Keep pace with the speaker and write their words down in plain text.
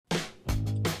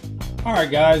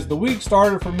Alright guys, the week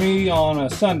started for me on a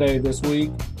Sunday this week,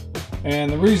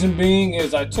 and the reason being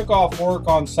is I took off work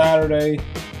on Saturday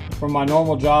from my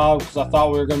normal job because I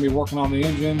thought we were going to be working on the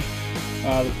engine.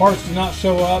 The parts did not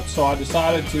show up, so I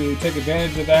decided to take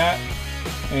advantage of that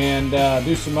and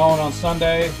do some mowing on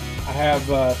Sunday. I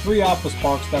have 3 office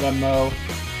parks that I mow,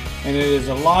 and it is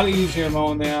a lot easier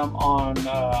mowing them on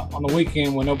the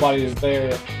weekend when nobody is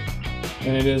there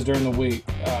than it is during the week.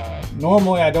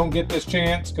 Normally I don't get this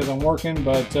chance because I'm working,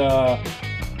 but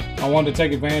I wanted to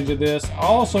take advantage of this. I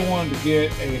also wanted to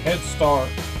get a head start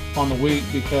on the week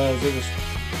because it was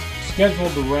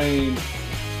scheduled to rain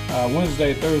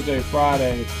Wednesday, Thursday,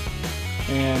 Friday,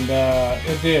 and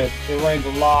it did. It rained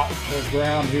a lot. The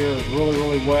ground here is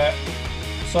really wet,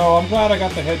 so I'm glad I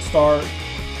got the head start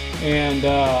and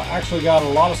actually got a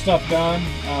lot of stuff done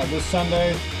this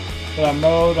Sunday that I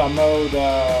mowed. I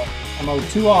mowed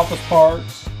 2 office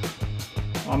parks.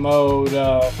 I mowed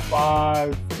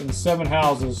 5 and 7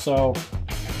 houses, so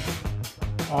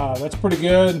that's pretty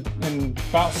good. In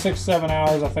about 6-7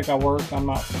 hours, I think I worked. I'm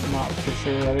not for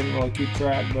sure. I didn't really keep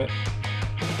track, but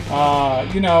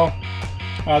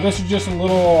this is just a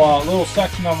little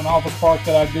section of an office park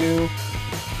that I do,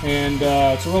 and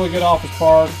it's a really good office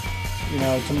park,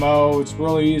 to mow. It's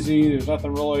really easy. There's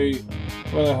nothing really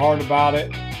hard about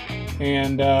it,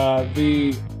 and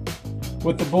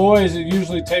with the boys, it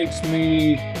usually takes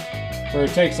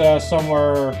us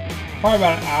somewhere probably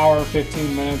about an hour,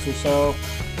 15 minutes or so,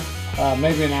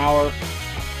 maybe an hour.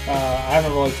 I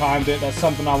haven't really timed it. That's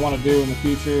something I want to do in the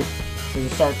future, is to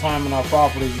start timing our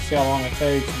properties and see how long it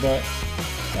takes. But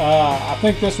I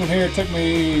think this one here took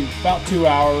me about 2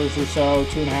 hours or so,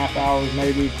 2.5 hours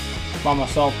maybe, by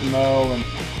myself to mow, and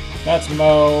that's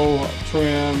mow,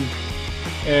 trim,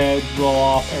 edge, roll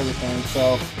off, everything.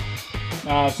 So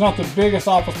it's not the biggest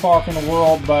office park in the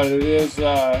world, but it is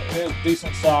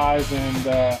decent size, and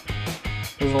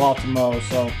there's a lot to mow.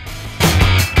 So.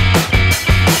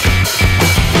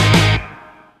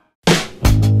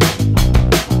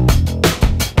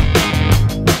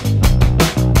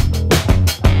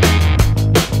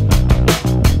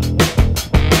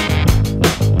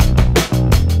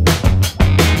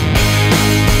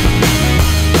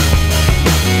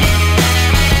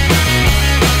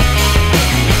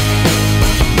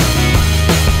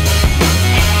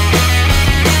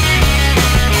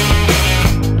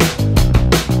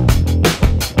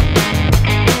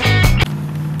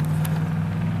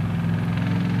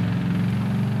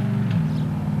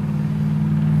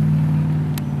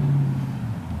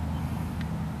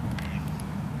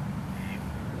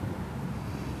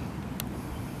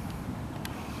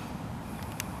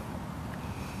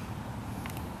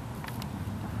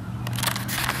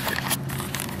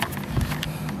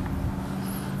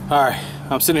 Alright,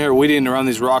 I'm sitting here weeding around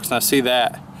these rocks and I see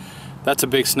that. That's a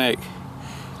big snake.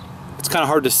 It's kind of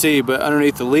hard to see, but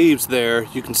underneath the leaves there,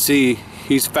 you can see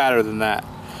he's fatter than that.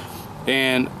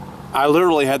 And I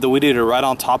literally had the weed eater right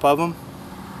on top of him,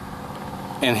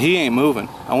 and he ain't moving.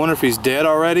 I wonder if he's dead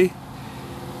already,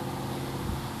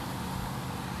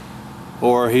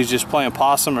 or he's just playing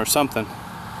possum or something.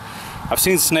 I've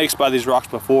seen snakes by these rocks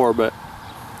before, but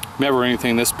never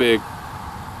anything this big.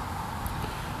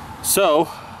 So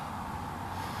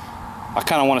I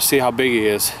kind of want to see how big he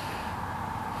is.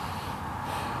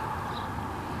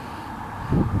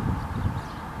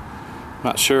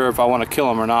 Not sure if I want to kill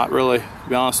him or not, really, to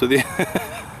be honest with you.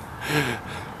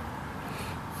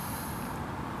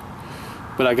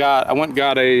 But I went and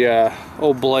got a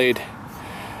old blade,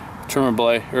 trimmer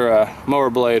blade, or a mower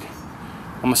blade.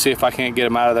 I'm gonna see if I can't get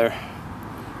him out of there.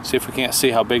 See if we can't see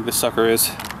how big this sucker is.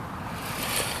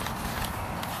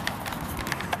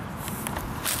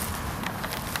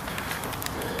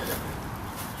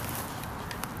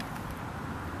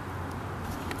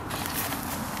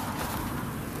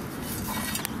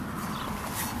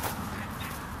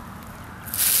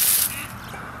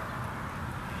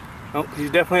 Oh,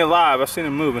 he's definitely alive. I've seen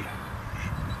him moving.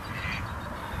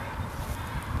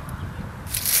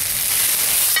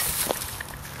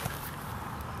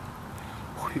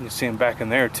 You can see him back in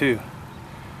there too.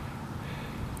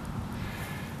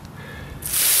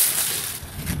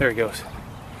 There he goes.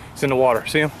 He's in the water.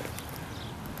 See him?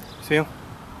 See him?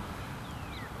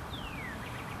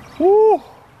 Woo!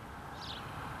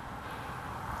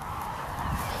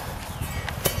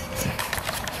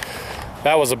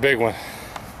 That was a big one.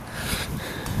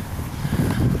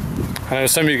 I know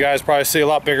some of you guys probably see a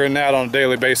lot bigger than that on a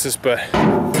daily basis, but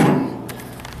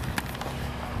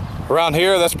around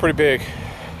here, that's pretty big.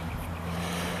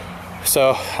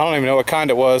 So I don't even know what kind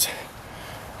it was.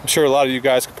 I'm sure a lot of you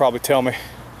guys could probably tell me.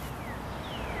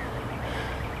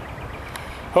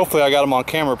 Hopefully I got them on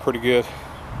camera pretty good.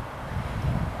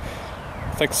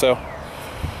 I think so.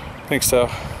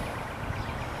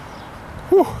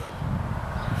 Whew.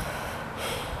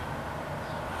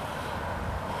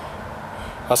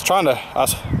 I was trying to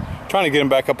get him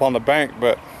back up on the bank,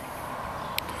 but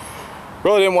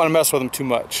really didn't want to mess with him too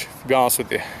much, to be honest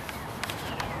with you.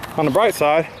 On the bright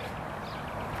side,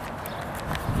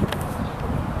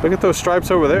 look at those stripes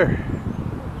over there.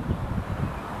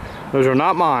 Those are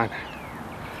not mine.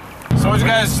 So what'd you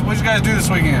guys do this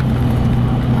weekend?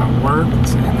 I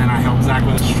worked, and then I helped Zach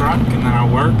with his truck, and then I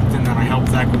worked, and then I helped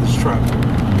Zach with his truck.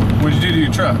 What'd you do to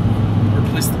your truck?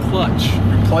 Replace the clutch.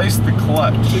 Replace the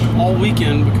clutch. Took all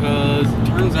weekend because it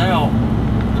turns out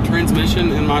the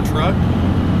transmission in my truck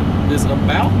is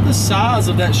about the size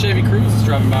of that Chevy Cruze that's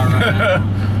driving by right now.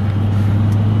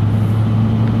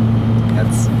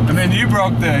 And then you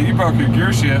broke your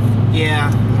gear shift.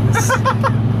 Yeah, this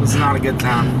is not a good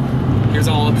time. He was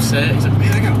all upset. He's like,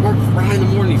 man, I got to work Friday in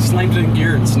the morning. He slammed it in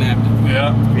gear and snapped it.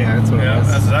 Yeah. Yeah, that's what it was.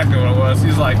 That's exactly what it was.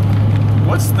 He's like,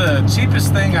 what's the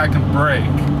cheapest thing I can break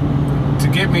to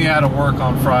get me out of work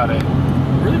on Friday?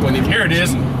 Really wasn't even. Here it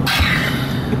is.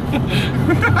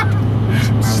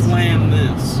 Slam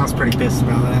this. I was pretty pissed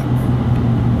about that.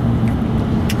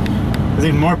 I was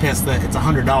even more pissed that it's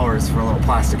 $100 for a little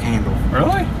plastic handle.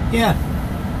 Really? Yeah.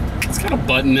 It's got a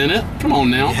button in it. Come on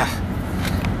now. Yeah.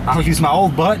 I'll use my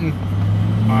old button.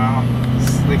 Wow.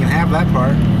 So they can have that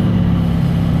part.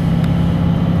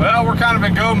 Well, we're kind of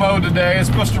in go mode today. It's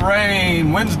supposed to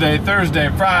rain Wednesday, Thursday,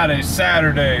 Friday,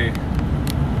 Saturday.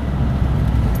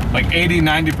 Like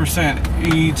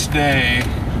 80–90% each day.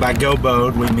 By go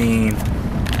mode, we mean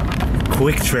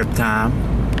quick trip time.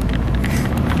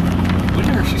 Look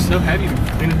at her. She's so happy to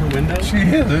clean her window. She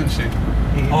is, isn't she?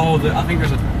 Oh, I think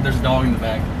there's a dog in the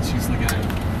back. She's looking at it.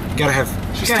 Gotta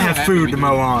have food to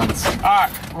mow lawns. All right,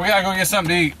 we gotta go get something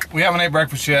to eat. We haven't ate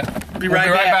breakfast yet. We'll be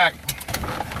right back.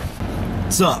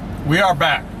 What's up? We are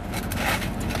back.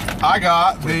 I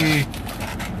got the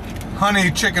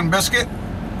honey chicken biscuit.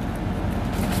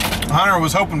 Hunter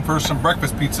was hoping for some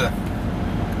breakfast pizza.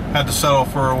 Had to settle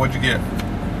for, what'd you get?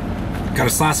 Got a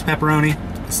slice of pepperoni,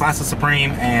 a slice of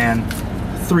supreme, and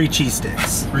 3 cheese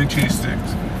sticks. 3 cheese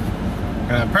sticks.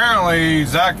 And apparently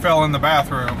Zach fell in the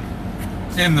bathroom.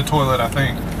 In the toilet, I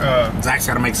think. Zach's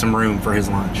got to make some room for his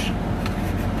lunch.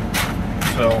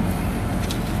 So,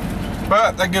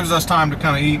 but that gives us time to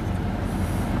kind of eat.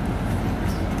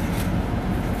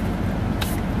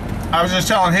 I was just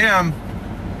telling him,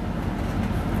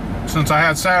 since I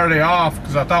had Saturday off,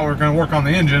 because I thought we were going to work on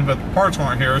the engine, but the parts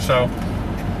weren't here, so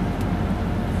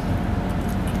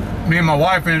me and my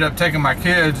wife ended up taking my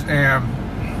kids and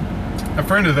a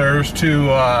friend of theirs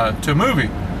to a movie.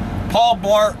 Paul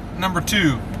Blart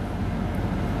 #2,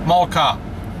 Mall Cop.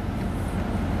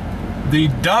 The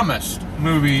dumbest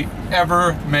movie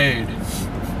ever made.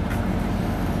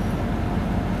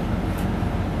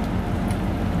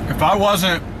 If I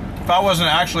wasn't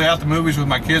actually at the movies with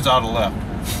my kids, I'd have left.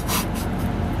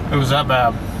 It was that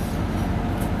bad.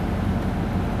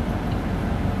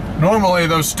 Normally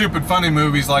those stupid funny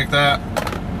movies like that,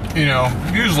 you know,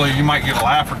 usually you might get a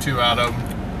laugh or two out of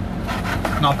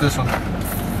them. Not this one.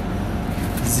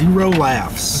 0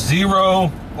 laughs.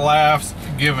 0 laughs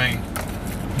given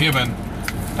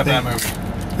at that movie.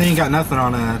 They ain't got nothing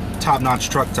on a top-notch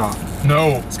truck talk.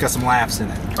 No. It's got some laughs in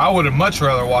it. I would have much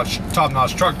rather watched Top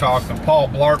Notch Truck Talk than Paul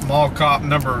Blart Mall Cop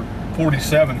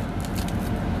 #47.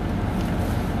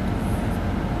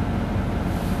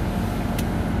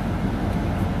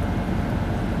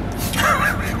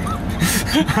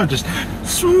 I'm just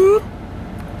swoop.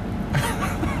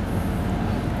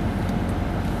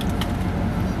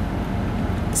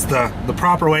 It's the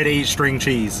proper way to eat string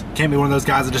cheese. Can't be one of those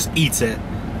guys that just eats it.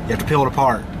 You have to peel it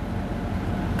apart.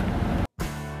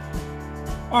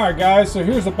 Alright guys, so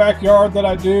here's the backyard that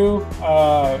I do.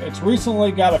 It's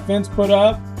recently got a fence put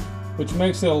up, which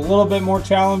makes it a little bit more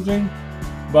challenging,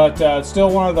 but it's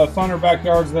still one of the funner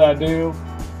backyards that I do.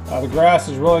 The grass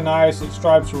is really nice, it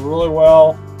stripes really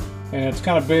well, and it's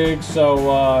kind of big,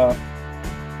 so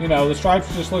you know, the stripes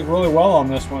just look really well on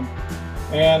this one.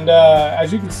 And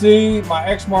as you can see, my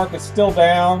X mark is still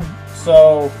down,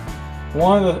 so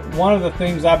one of the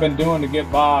things I've been doing to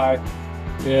get by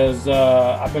is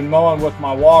I've been mowing with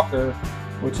my walker,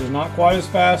 which is not quite as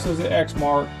fast as the X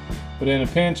mark, but in a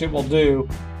pinch it will do.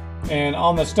 And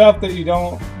on the stuff that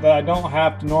I don't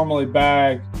have to normally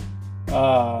bag,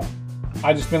 I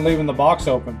just been leaving the box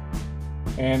open,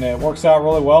 and it works out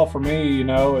really well for me. You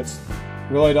know, it's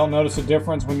really don't notice a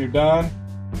difference when you're done.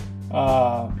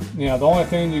 You know, the only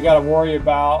thing you got to worry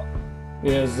about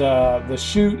is the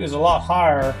chute is a lot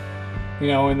higher, you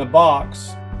know, in the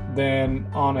box than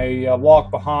on a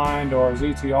walk behind or a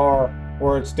ZTR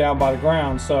where it's down by the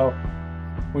ground. So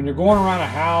when you're going around a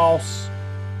house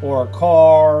or a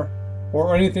car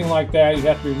or anything like that, you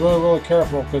have to be really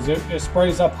careful because it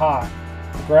sprays up high.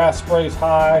 The grass sprays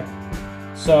high,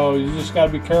 so you just got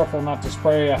to be careful not to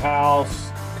spray a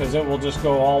house because it will just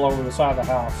go all over the side of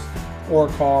the house or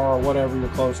a car or whatever you're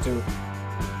close to.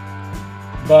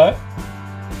 But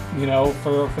you know,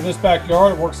 for this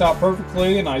backyard, it works out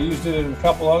perfectly, and I used it in a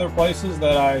couple other places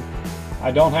that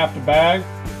I don't have to bag.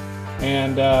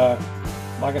 And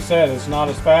like I said, it's not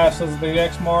as fast as the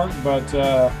Exmark, but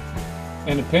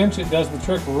in a pinch, it does the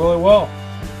trick really well.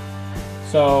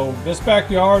 So this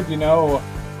backyard, you know,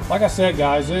 like I said,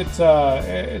 guys,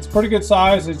 it's pretty good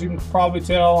size, as you can probably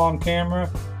tell on camera.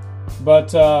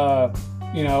 But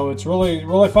you know, it's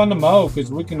really fun to mow because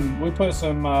we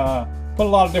put a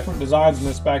lot of different designs in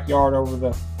this backyard over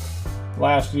the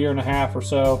last year and a half or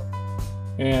so,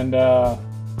 and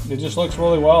it just looks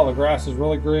really well. The grass is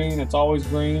really green. It's always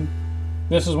green.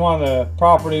 This is one of the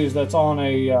properties that's on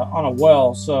a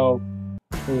well, so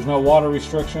there's no water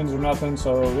restrictions or nothing.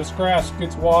 So this grass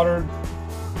gets watered,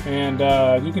 and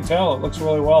you can tell it looks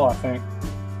really well, I think.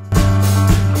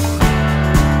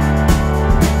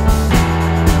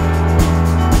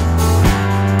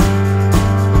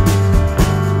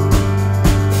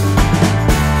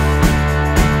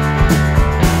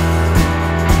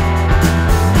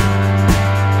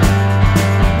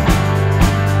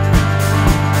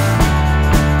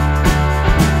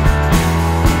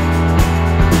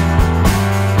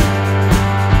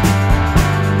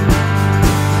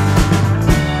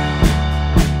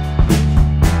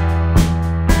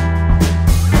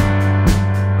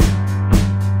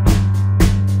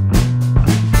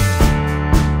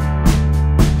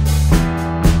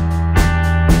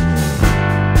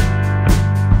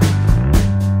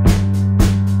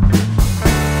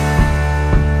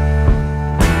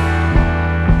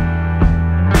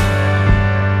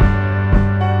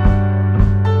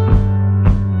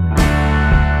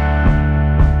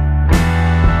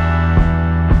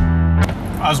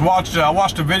 I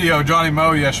watched a video of Johnny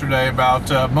Mow yesterday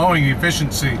about mowing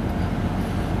efficiency.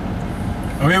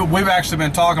 We've actually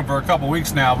been talking for a couple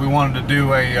weeks now. We wanted to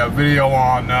do a video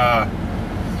on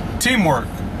teamwork,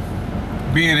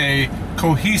 being a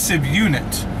cohesive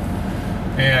unit,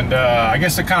 and I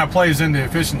guess it kind of plays into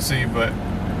efficiency, but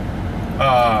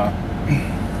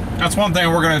that's one thing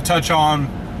we're going to touch on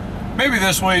maybe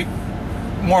this week,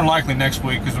 more than likely next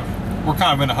week, because we're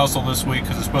kind of in a hustle this week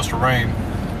because it's supposed to rain.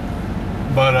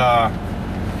 But I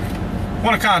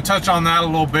want to kind of touch on that a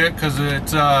little bit because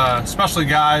it's especially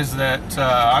guys that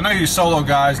I know you solo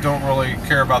guys don't really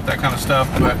care about that kind of stuff,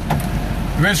 but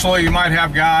eventually you might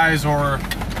have guys, or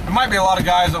there might be a lot of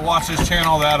guys that watch this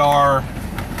channel that are,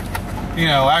 you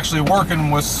know, actually working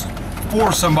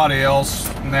for somebody else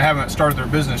and they haven't started their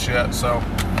business yet. So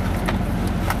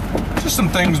just some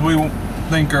things we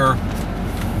think are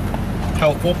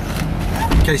helpful.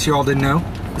 In case you all didn't know,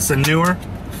 it's a newer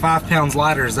 5 pounds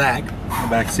lighter Zach in the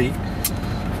back seat.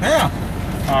 Yeah.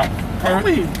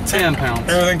 Probably 10 pounds.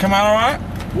 Everything come out all right?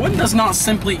 One does not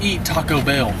simply eat Taco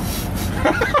Bell.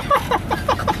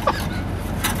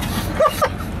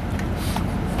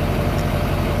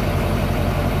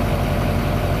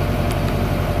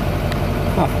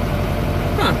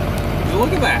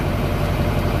 Look at that.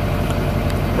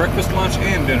 Breakfast, lunch,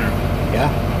 and dinner.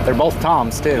 Yeah. They're both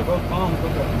Toms too. They're both Toms.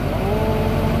 Look at that.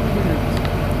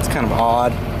 It's kind of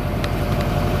odd.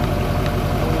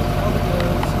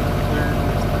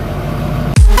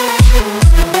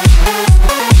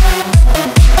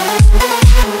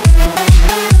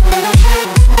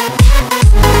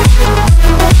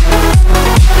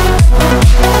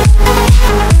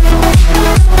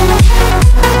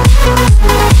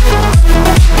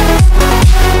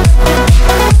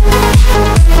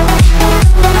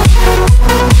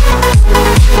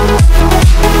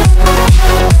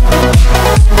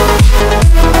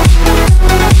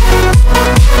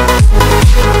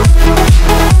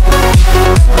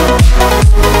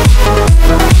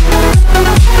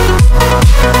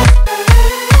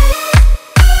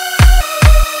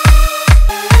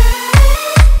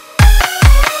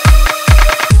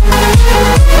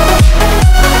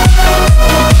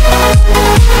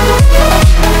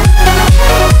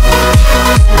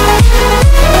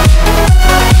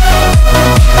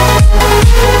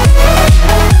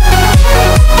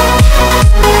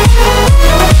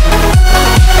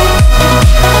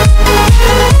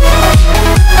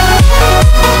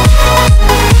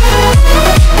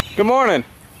 Good morning.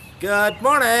 Good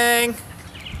morning.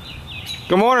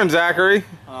 Good morning, Zachary.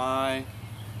 Hi.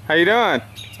 How you doing?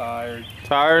 Tired.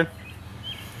 Tired?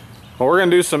 Well, we're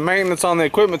gonna do some maintenance on the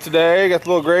equipment today. Got the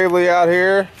little Gravely out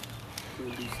here.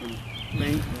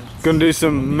 Gonna do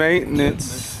some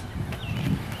maintenance.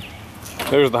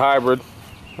 There's the hybrid.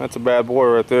 That's a bad boy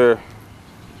right there.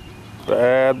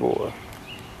 Bad boy.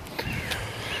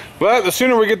 But the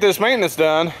sooner we get this maintenance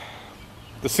done,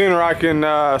 the sooner I can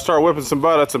start whipping some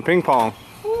butt at some ping pong.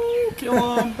 Ooh,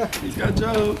 kill him. He's got a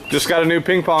joke. Just got a new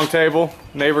ping pong table.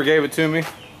 Neighbor gave it to me.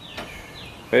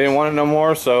 They didn't want it no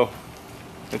more, so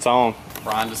it's on.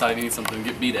 Brian decided he needs something to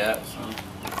get beat at.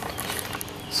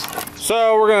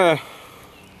 So we're gonna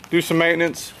do some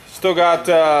maintenance. Still got.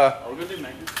 Are we gonna do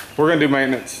maintenance? We're gonna do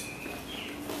maintenance.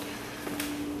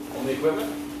 On the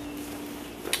equipment?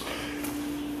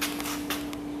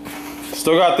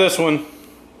 Still got this one.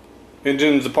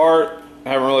 Engine's apart.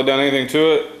 Haven't really done anything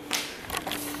to it.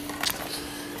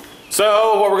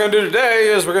 So what we're gonna do today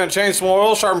is we're gonna change some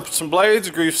oil, sharpen some blades,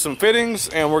 grease some fittings,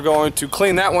 and we're going to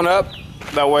clean that one up.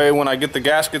 That way when I get the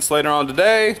gaskets later on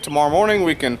today, tomorrow morning,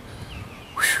 we can.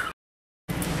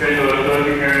 Okay, so the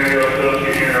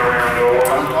looking around door.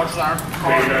 Please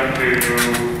come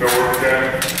to door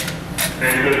set.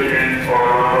 And looking for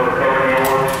covering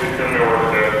doors, please come to door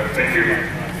set. Thank you.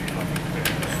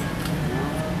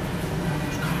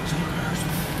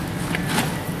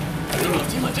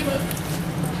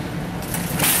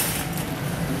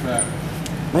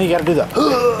 Then you gotta do the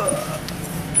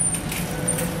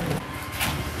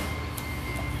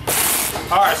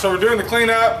Alright, so we're doing the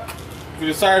cleanup. We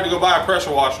decided to go buy a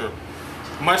pressure washer.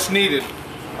 Much needed.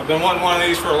 I've been wanting one of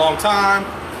these for a long time.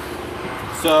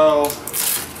 So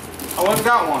I went and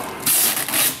got one.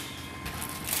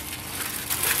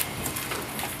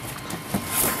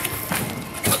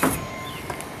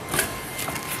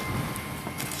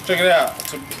 Check it out.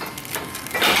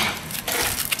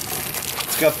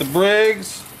 It's got the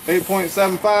Briggs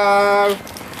 8.75.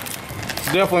 It's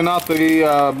definitely not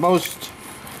the most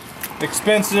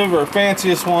expensive or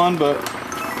fanciest one, but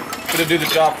it'll do the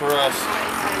job for us.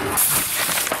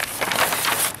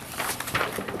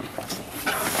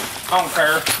 I don't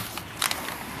care.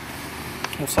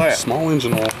 What's that? Small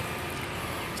engine oil.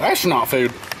 It's astronaut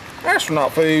food.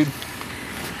 Astronaut food.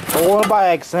 It's all in a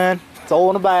bag, son. It's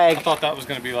all in a I bag. thought that was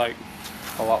going to be like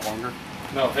A lot longer.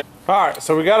 no. All right,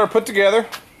 so we got her put together.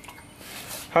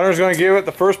 Hunter's going to give it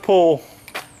the first pull.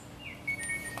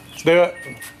 Let's do it.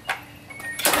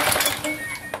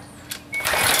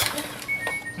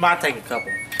 Might take a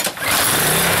couple.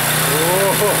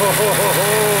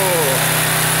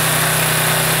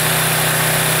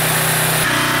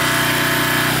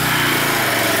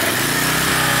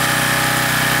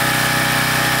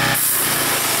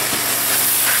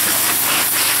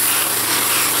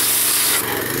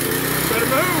 Better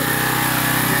move.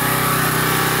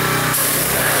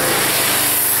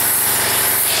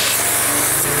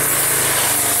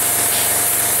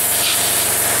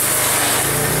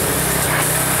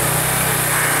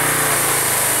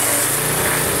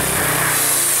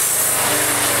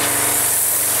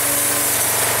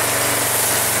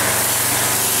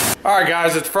 All right,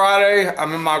 guys, it's Friday.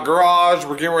 I'm in my garage.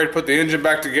 We're getting ready to put the engine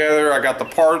back together. I got the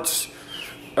parts,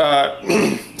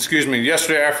 excuse me,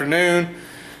 yesterday afternoon.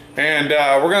 And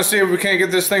we're gonna see if we can't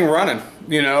get this thing running.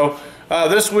 You know,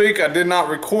 this week I did not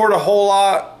record a whole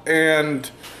lot, and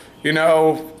you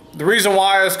know the reason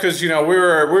why is because you know we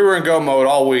were in go mode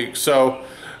all week. So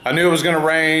I knew it was gonna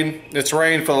rain. It's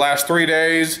rained for the last 3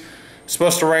 days. It's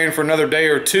supposed to rain for another day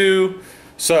or two.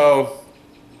 So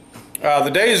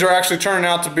the days are actually turning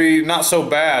out to be not so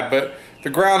bad, but the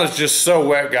ground is just so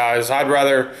wet, guys. I'd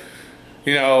rather,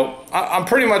 you know, I'm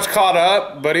pretty much caught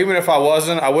up, but even if I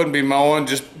wasn't, I wouldn't be mowing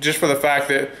just for the fact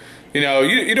that, you know,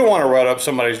 you don't want to rut up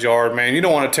somebody's yard, man. You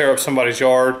don't want to tear up somebody's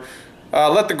yard.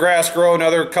 Let the grass grow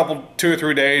another couple, 2 or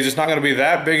 3 days. It's not going to be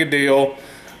that big a deal.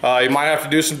 You might have to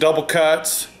do some double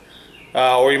cuts,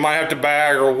 or you might have to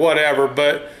bag or whatever,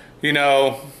 but, you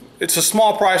know, it's a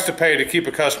small price to pay to keep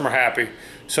a customer happy.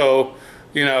 So,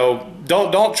 you know,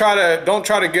 don't try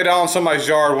to get on somebody's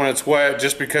yard when it's wet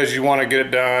just because you want to get it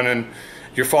done and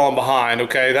you're falling behind.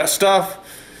 Okay, that stuff,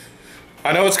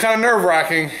 I know it's kind of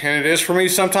nerve-wracking, and it is for me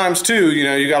sometimes too. You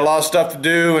know, you got a lot of stuff to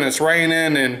do and it's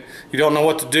raining and you don't know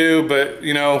what to do, but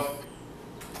you know,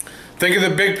 think of the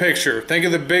big picture. Think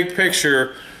of the big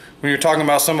picture when you're talking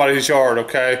about somebody's yard.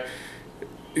 Okay,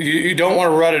 you don't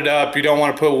want to rut it up. You don't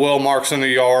want to put wheel marks in the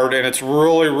yard, and it's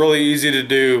really easy to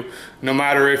do no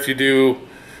matter if you do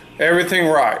everything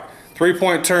right.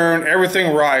 3-point turn,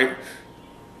 everything right.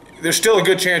 There's still a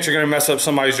good chance you're going to mess up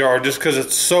somebody's yard just because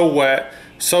it's so wet,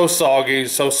 so soggy,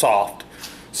 so soft.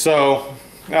 So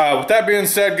with that being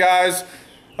said, guys,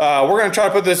 we're going to try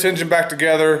to put this engine back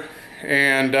together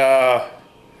and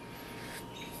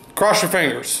cross your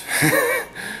fingers.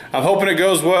 I'm hoping it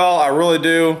goes well. I really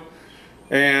do.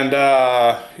 And,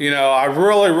 you know, I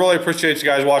really appreciate you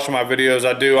guys watching my videos.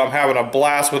 I do. I'm having a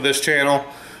blast with this channel.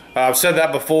 I've said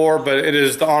that before, but it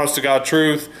is the honest to God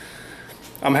truth.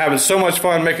 I'm having so much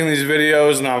fun making these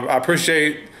videos, and I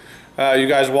appreciate you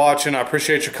guys watching. I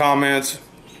appreciate your comments.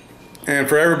 And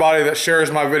for everybody that shares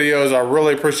my videos, I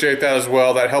really appreciate that as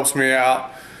well. That helps me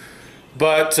out.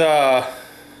 But,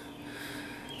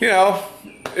 you know,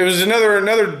 it was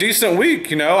another decent week.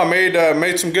 You know, I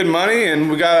made some good money, and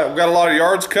we got a lot of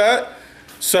yards cut.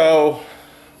 So,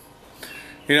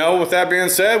 you know, with that being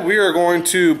said, we are going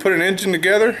to put an engine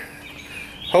together,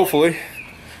 hopefully,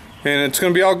 and it's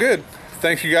going to be all good.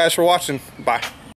 Thank you guys for watching. Bye.